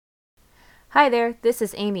Hi there, this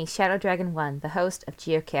is Amy, Shadow Dragon 1, the host of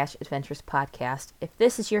Geocache Adventures podcast. If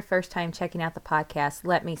this is your first time checking out the podcast,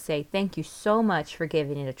 let me say thank you so much for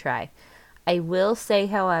giving it a try. I will say,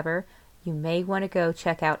 however, you may want to go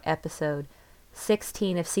check out episode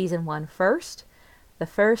 16 of season 1 first. The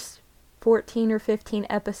first 14 or 15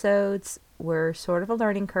 episodes were sort of a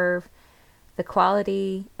learning curve. The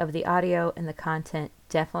quality of the audio and the content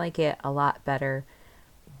definitely get a lot better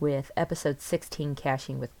with episode 16,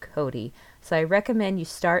 Caching with Cody. So I recommend you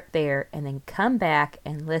start there and then come back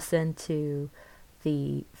and listen to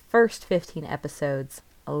the first 15 episodes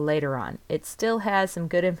later on. It still has some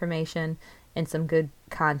good information and some good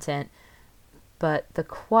content, but the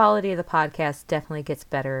quality of the podcast definitely gets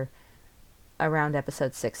better around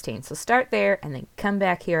episode 16. So start there and then come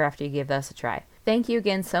back here after you give us a try. Thank you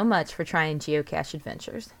again so much for trying Geocache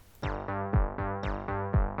Adventures.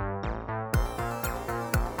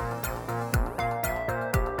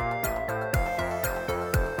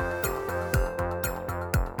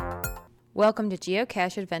 Welcome to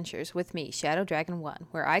Geocache Adventures with me, Shadow Dragon 1,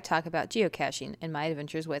 where I talk about geocaching and my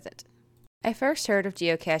adventures with it. I first heard of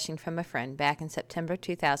geocaching from a friend back in September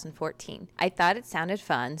 2014. I thought it sounded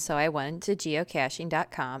fun, so I went to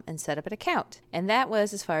geocaching.com and set up an account. And that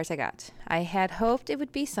was as far as I got. I had hoped it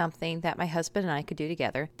would be something that my husband and I could do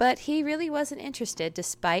together, but he really wasn't interested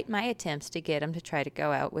despite my attempts to get him to try to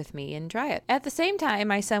go out with me and try it. At the same time,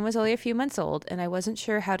 my son was only a few months old, and I wasn't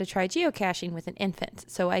sure how to try geocaching with an infant,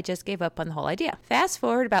 so I just gave up on the whole idea. Fast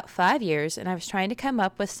forward about 5 years, and I was trying to come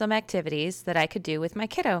up with some activities that I could do with my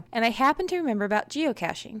kiddo, and I happened to remember about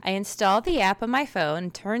geocaching. I installed the app on my phone,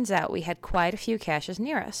 and turns out we had quite a few caches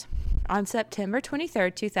near us. On September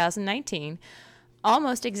 23rd, 2019,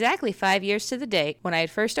 almost exactly 5 years to the date when I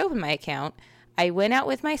had first opened my account, I went out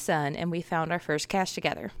with my son and we found our first cache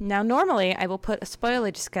together. Now, normally I will put a spoiler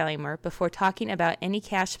disclaimer before talking about any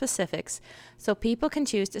cache specifics so people can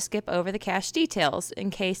choose to skip over the cache details in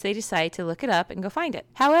case they decide to look it up and go find it.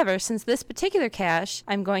 However, since this particular cache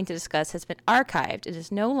I'm going to discuss has been archived, it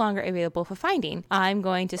is no longer available for finding, I'm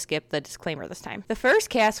going to skip the disclaimer this time. The first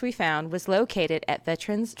cache we found was located at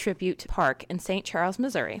Veterans Tribute Park in St. Charles,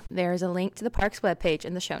 Missouri. There is a link to the park's webpage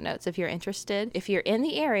in the show notes if you're interested. If you're in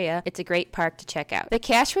the area, it's a great park to check out. The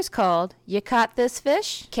cache was called You Caught This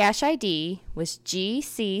Fish? Cache ID was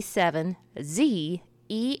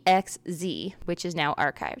GC7ZEXZ, which is now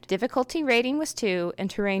archived. Difficulty rating was 2 and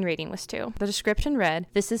terrain rating was 2. The description read,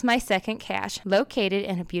 "This is my second cache, located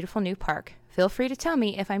in a beautiful new park. Feel free to tell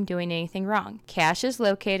me if I'm doing anything wrong. Cache is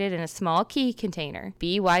located in a small key container.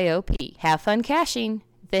 BYOP. Have fun caching."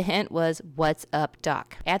 The hint was, "What's up,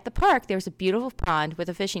 dock?" At the park, there was a beautiful pond with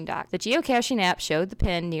a fishing dock. The geocaching app showed the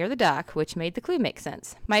pin near the dock, which made the clue make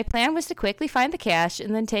sense. My plan was to quickly find the cache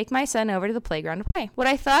and then take my son over to the playground to play. What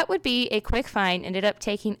I thought would be a quick find ended up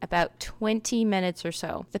taking about 20 minutes or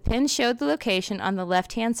so. The pin showed the location on the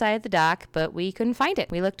left-hand side of the dock, but we couldn't find it.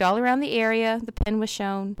 We looked all around the area. The pin was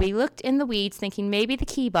shown. We looked in the weeds thinking maybe the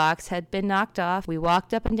key box had been knocked off. We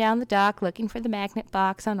walked up and down the dock looking for the magnet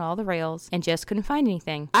box on all the rails and just couldn't find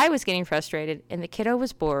anything. I was getting frustrated, and the kiddo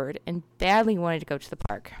was bored and badly wanted to go to the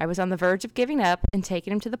park. I was on the verge of giving up and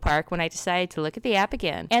taking him to the park when I decided to look at the app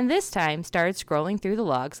again, and this time started scrolling through the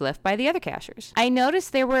logs left by the other cachers. I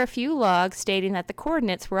noticed there were a few logs stating that the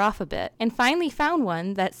coordinates were off a bit, and finally found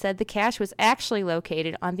one that said the cache was actually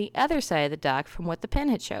located on the other side of the dock from what the pin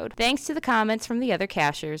had showed. Thanks to the comments from the other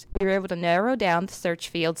cachers, we were able to narrow down the search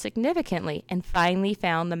field significantly and finally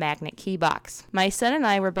found the magnet key box. My son and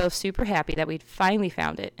I were both super happy that we'd finally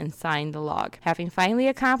found it and signed the log. Having finally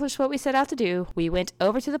accomplished what we set out to do, we went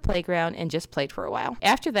over to the playground and just played for a while.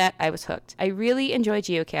 After that, I was hooked. I really enjoy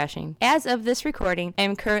geocaching. As of this recording, I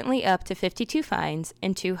am currently up to 52 finds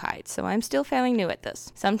and 2 hides, so I'm still fairly new at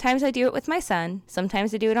this. Sometimes I do it with my son,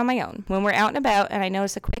 sometimes I do it on my own. When we're out and about and I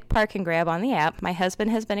notice a quick park and grab on the app, my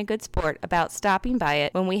husband has been a good sport about stopping by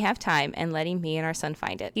it when we have time and letting me and our son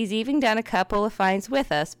find it. He's even done a couple of finds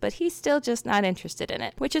with us, but he's still just not interested in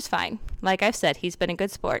it, which is fine. Like I've said, he's been a good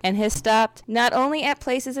sport and has stopped not only at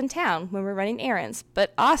places in town when we're running errands,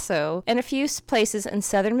 but also in a few places in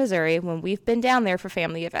southern Missouri when we've been down there for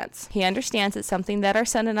family events. He understands it's something that our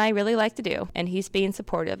son and I really like to do, and he's being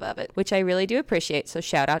supportive of it, which I really do appreciate, so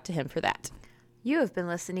shout out to him for that. You have been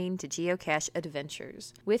listening to Geocache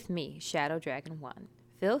Adventures with me, Shadow Dragon 1.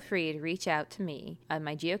 Feel free to reach out to me on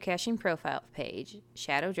my geocaching profile page,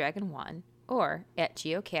 Shadow Dragon 1, or at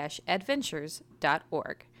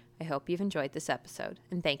geocacheadventures.org. I hope you've enjoyed this episode,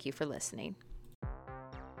 and thank you for listening.